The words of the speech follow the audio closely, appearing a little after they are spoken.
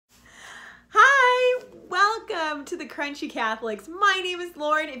welcome to the Crunchy Catholics. My name is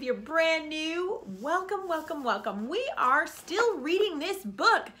Lauren. If you're brand new, welcome, welcome, welcome. We are still reading this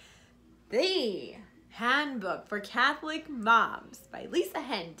book, The Handbook for Catholic Moms by Lisa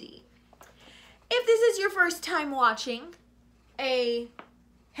Hendy. If this is your first time watching a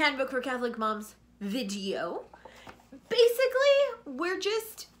Handbook for Catholic Moms video, basically we're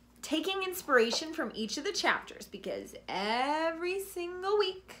just taking inspiration from each of the chapters because every single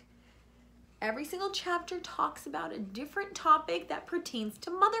week, every single chapter talks about a different topic that pertains to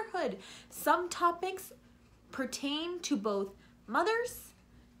motherhood. Some topics pertain to both mothers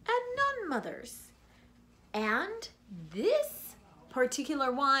and non-mothers. And this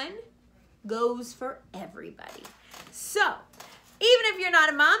particular one goes for everybody. So, even if you're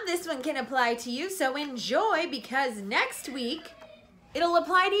not a mom, this one can apply to you. So enjoy, because next week, it'll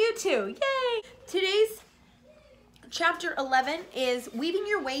apply to you too. Yay! Today's Chapter 11 is weaving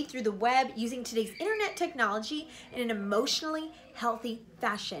your way through the web using today's internet technology in an emotionally healthy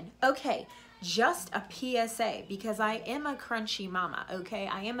fashion. Okay, just a PSA, because I am a crunchy mama, okay?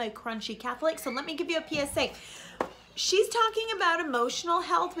 I am a crunchy Catholic, so let me give you a PSA. She's talking about emotional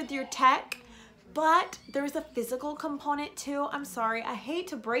health with your tech, but there's a physical component too. I'm sorry, I hate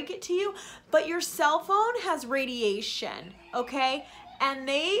to break it to you, but your cell phone has radiation, okay? And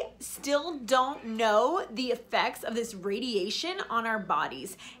they still don't know the effects of this radiation on our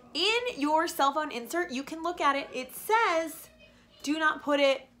bodies. In your cell phone insert, you can look at it. It says, do not put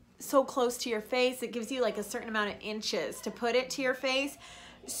it so close to your face. It gives you like a certain amount of inches to put it to your face.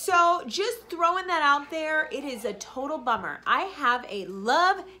 So just throwing that out there, it is a total bummer. I have a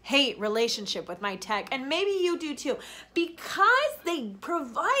love-hate relationship with my tech, and maybe you do too, because they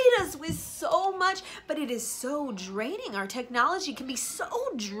provide us with so much, but it is so draining. Our technology can be so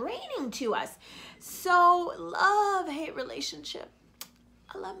draining to us. So love-hate relationship.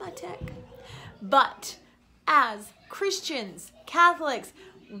 I love my tech. But as Christians, Catholics,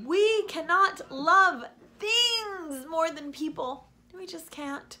 we cannot love things more than people. We just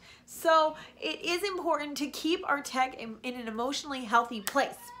can't. So it is important to keep our tech in an emotionally healthy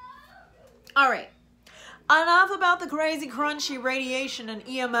place. All right. Enough about the crazy crunchy radiation and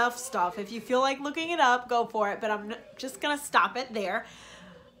EMF stuff. If you feel like looking it up, go for it. But I'm just going to stop it there.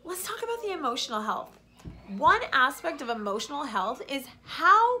 Let's talk about the emotional health. One aspect of emotional health is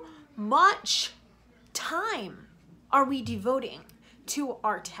how much time are we devoting to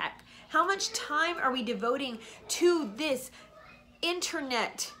our tech? How much time are we devoting to this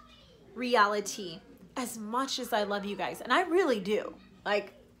internet reality? As much as I love you guys, and I really do,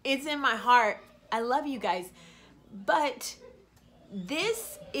 like, it's in my heart, I love you guys, but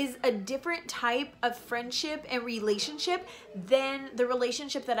this is a different type of friendship and relationship than the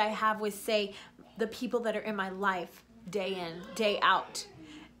relationship that I have with, say, the people that are in my life day in, day out.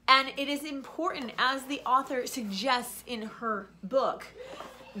 And it is important, as the author suggests in her book,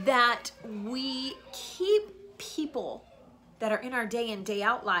 that we keep people that are in our day in, day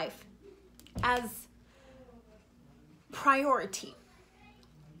out life as priority.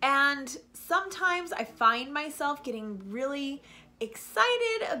 And sometimes I find myself getting really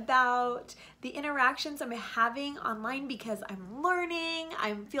excited about the interactions I'm having online because I'm learning,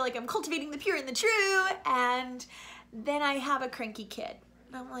 I feel like I'm cultivating the pure and the true, and then I have a cranky kid.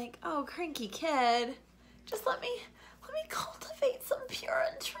 And I'm like, oh, cranky kid, just let me cultivate some pure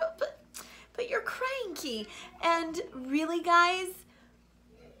and true, but you're cranky. And really, guys,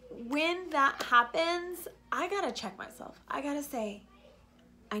 when that happens, I gotta check myself. I gotta say,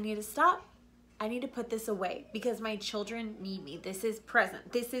 I need to stop. I need to put this away because my children need me. This is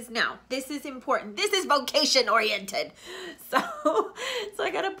present. This is now. This is important. This is vocation oriented. So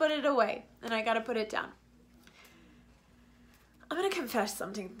I gotta put it away and I gotta put it down. I'm gonna confess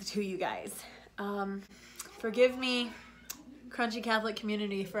something to you guys. Forgive me, Crunchy Catholic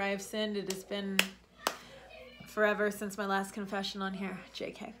community, for I have sinned. It has been forever since my last confession on here.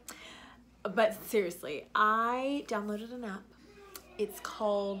 JK. But seriously, I downloaded an app. It's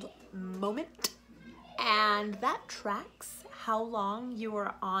called Moment, and that tracks how long you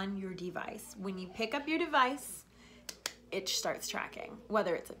are on your device. When you pick up your device, it starts tracking.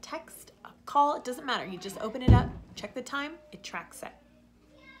 Whether it's a text, a call, it doesn't matter. You just open it up, check the time, it tracks it.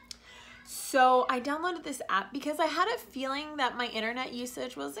 So I downloaded this app because I had a feeling that my internet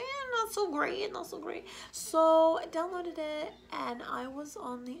usage was not so great. So I downloaded it and I was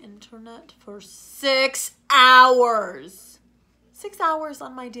on the internet for 6 hours. 6 hours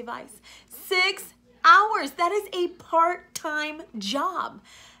on my device. 6 hours. That is a part-time job.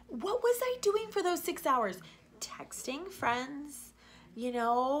 What was I doing for those 6 hours? Texting friends, you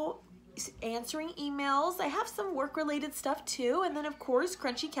know, answering emails. I have some work-related stuff too. And then, of course,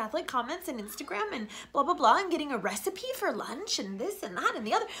 Crunchy Catholic comments and Instagram and blah, blah, blah. And getting a recipe for lunch and this and that and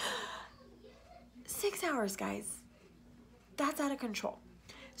the other. 6 hours, guys. That's out of control.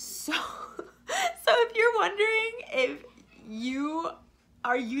 So if you're wondering if you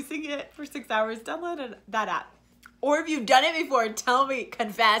are using it for 6 hours, download that app. Or if you've done it before, tell me,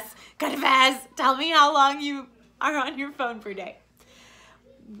 confess, tell me how long you are on your phone per day.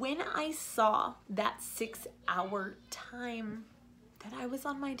 When I saw that 6 hour time that I was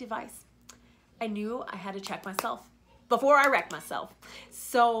on my device, I knew I had to check myself before I wrecked myself.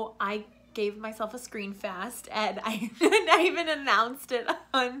 So I gave myself a screen fast, and I even announced it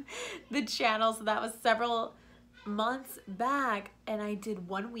on the channel. So that was several months back, and I did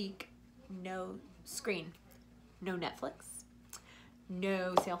 1 week, no screen. No Netflix,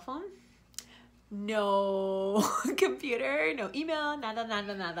 no cell phone, no computer, no email, nada.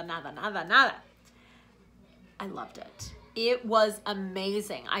 I loved it. It was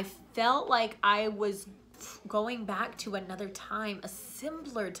amazing. I felt like I was going back to another time, a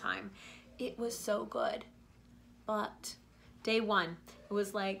simpler time. It was so good. But day one, it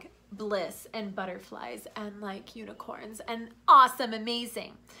was like bliss and butterflies and like unicorns and awesome,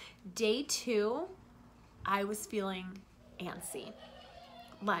 amazing. Day two, I was feeling antsy.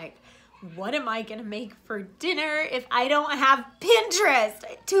 Like, what am I gonna make for dinner if I don't have Pinterest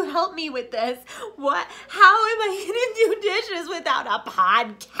to help me with this? How am I gonna do dishes without a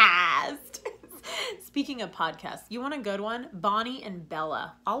podcast? Speaking of podcasts, you want a good one? Bonnie and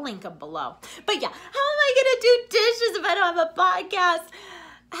Bella. I'll link them below. But yeah, how am I gonna do dishes if I don't have a podcast?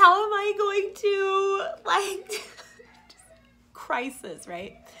 How am I going to, like, crisis,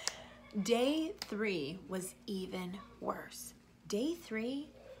 right? Day three was even worse. Day three,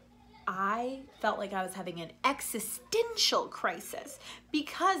 I felt like I was having an existential crisis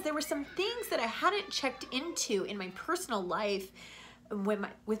because there were some things that I hadn't checked into in my personal life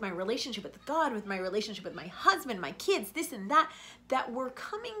with my relationship with God, with my relationship with my husband, my kids, this and that were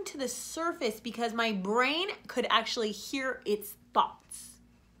coming to the surface because my brain could actually hear its thoughts.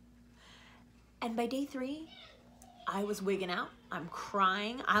 And by day three, I was wigging out. I'm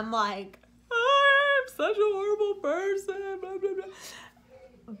crying. I'm like, I'm such a horrible person. Blah, blah,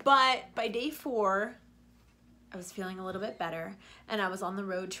 blah. But by day four, I was feeling a little bit better. And I was on the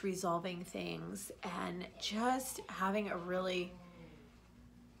road to resolving things and just having a really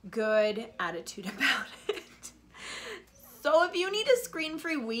good attitude about it. So if you need a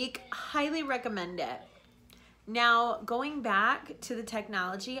screen-free week, highly recommend it. Now, going back to the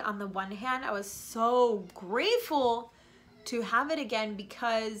technology, on the one hand, I was so grateful to have it again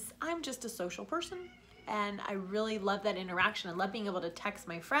because I'm just a social person and I really love that interaction. I love being able to text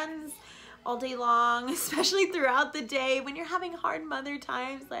my friends all day long, especially throughout the day when you're having hard mother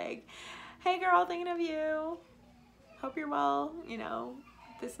times, like, hey girl, thinking of you, hope you're well, you know,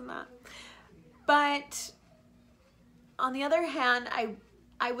 this and that. But on the other hand,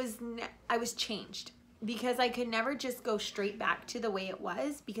 I was changed because I could never just go straight back to the way it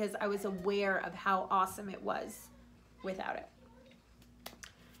was because I was aware of how awesome it was without it.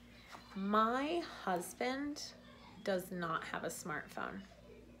 My husband does not have a smartphone.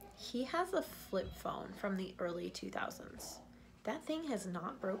 He has a flip phone from the early 2000s. That thing has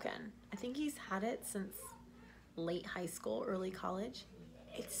not broken. I think he's had it since late high school, early college.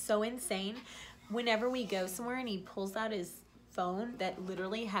 It's so insane. Whenever we go somewhere and he pulls out his phone that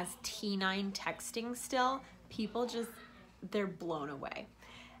literally has T9 texting still, people just, they're blown away.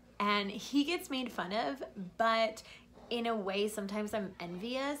 And he gets made fun of, but in a way, sometimes I'm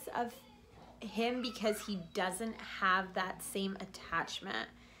envious of him because he doesn't have that same attachment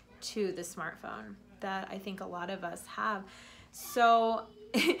to the smartphone that I think a lot of us have. So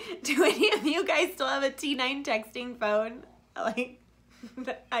do any of you guys still have a T9 texting phone? Like,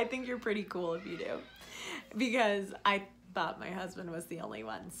 I think you're pretty cool if you do, because I thought my husband was the only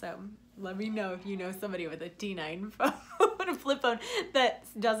one. So let me know if you know somebody with a T9 phone, a flip phone that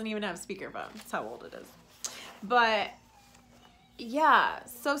doesn't even have speakerphone. That's how old it is. But yeah,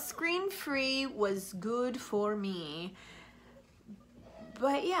 so screen-free was good for me.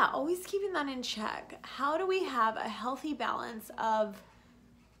 But yeah, always keeping that in check. How do we have a healthy balance of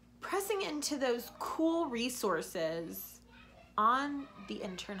pressing into those cool resources on the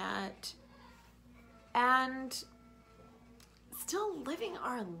internet and still living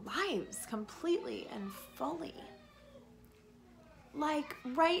our lives completely and fully? Like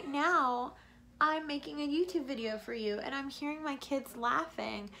right now, I'm making a YouTube video for you and I'm hearing my kids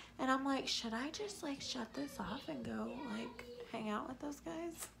laughing and I'm like, should I just like shut this off and go like hang out with those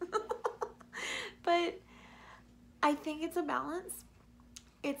guys? But I think it's a balance.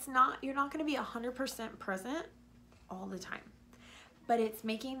 you're not going to be 100% present all the time, but it's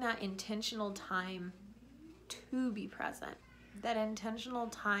making that intentional time to be present, that intentional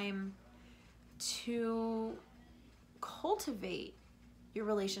time to cultivate your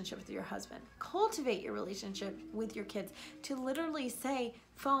relationship with your husband, cultivate your relationship with your kids, to literally say,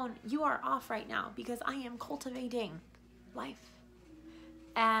 phone, you are off right now because I am cultivating life.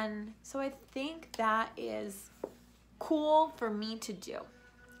 And so I think that is cool for me to do,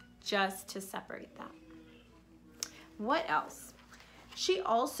 just to separate that. What else? She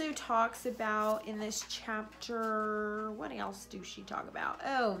also talks about in this chapter, what else do she talk about?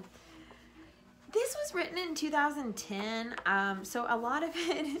 Oh, this was written in 2010, so a lot of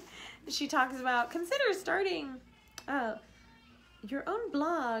it, she talks about, consider starting your own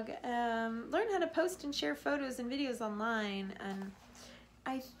blog, learn how to post and share photos and videos online. And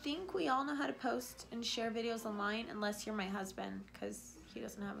I think we all know how to post and share videos online, unless you're my husband, because he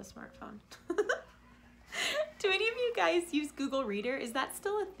doesn't have a smartphone. Do any of you guys use Google Reader? Is that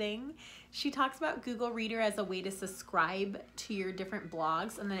still a thing? She talks about Google Reader as a way to subscribe to your different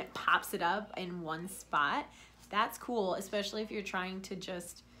blogs, and then it pops it up in one spot. That's cool, especially if you're trying to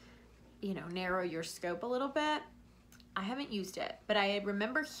just, you know, narrow your scope a little bit. I haven't used it, but I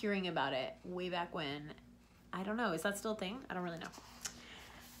remember hearing about it way back when. I don't know. Is that still a thing? I don't really know.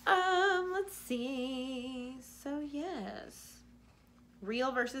 Let's see. So yes.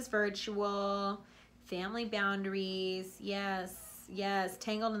 Real versus virtual. Family boundaries, yes, yes.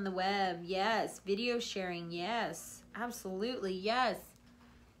 Tangled in the web, yes. Video sharing, yes. Absolutely, yes.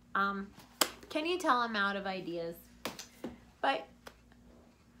 Can you tell I'm out of ideas? But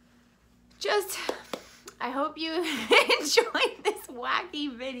just, I hope you enjoyed this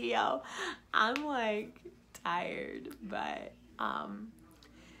wacky video. I'm like tired, but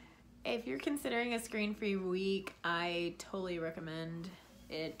if you're considering a screen-free week, I totally recommend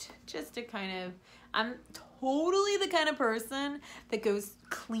it, just to kind of, I'm totally the kind of person that goes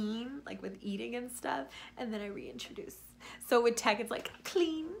clean, like with eating and stuff, and then I reintroduce. So with tech, it's like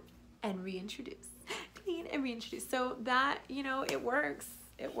clean and reintroduce, clean and reintroduce. So that, you know, it works,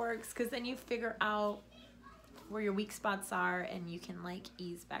 because then you figure out where your weak spots are and you can like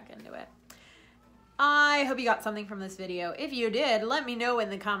ease back into it. I hope you got something from this video. If you did, let me know in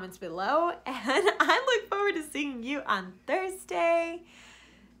the comments below, and I look forward to seeing you on Thursday.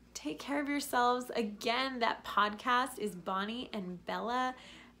 Take care of yourselves. Again, that podcast is Bonnie and Bella.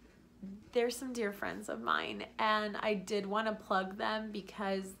 They're some dear friends of mine, and I did want to plug them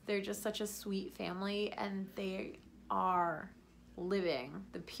because they're just such a sweet family, and they are living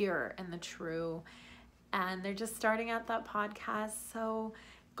the pure and the true, and they're just starting out that podcast. So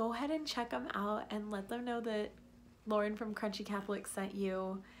go ahead and check them out and let them know that Lauren from Crunchy Catholic sent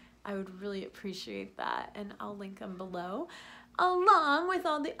you. I would really appreciate that, and I'll link them below, along with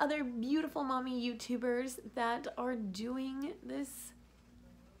all the other beautiful mommy YouTubers that are doing this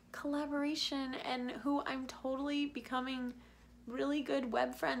collaboration and who I'm totally becoming really good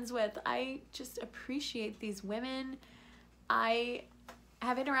web friends with. I just appreciate these women. I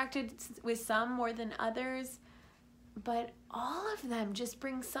have interacted with some more than others, but all of them just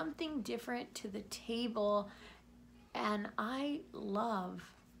bring something different to the table, and I love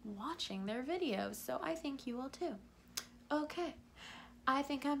watching their videos, so I think you will too. Okay, I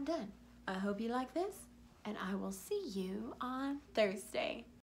think I'm done. I hope you like this, and I will see you on Thursday.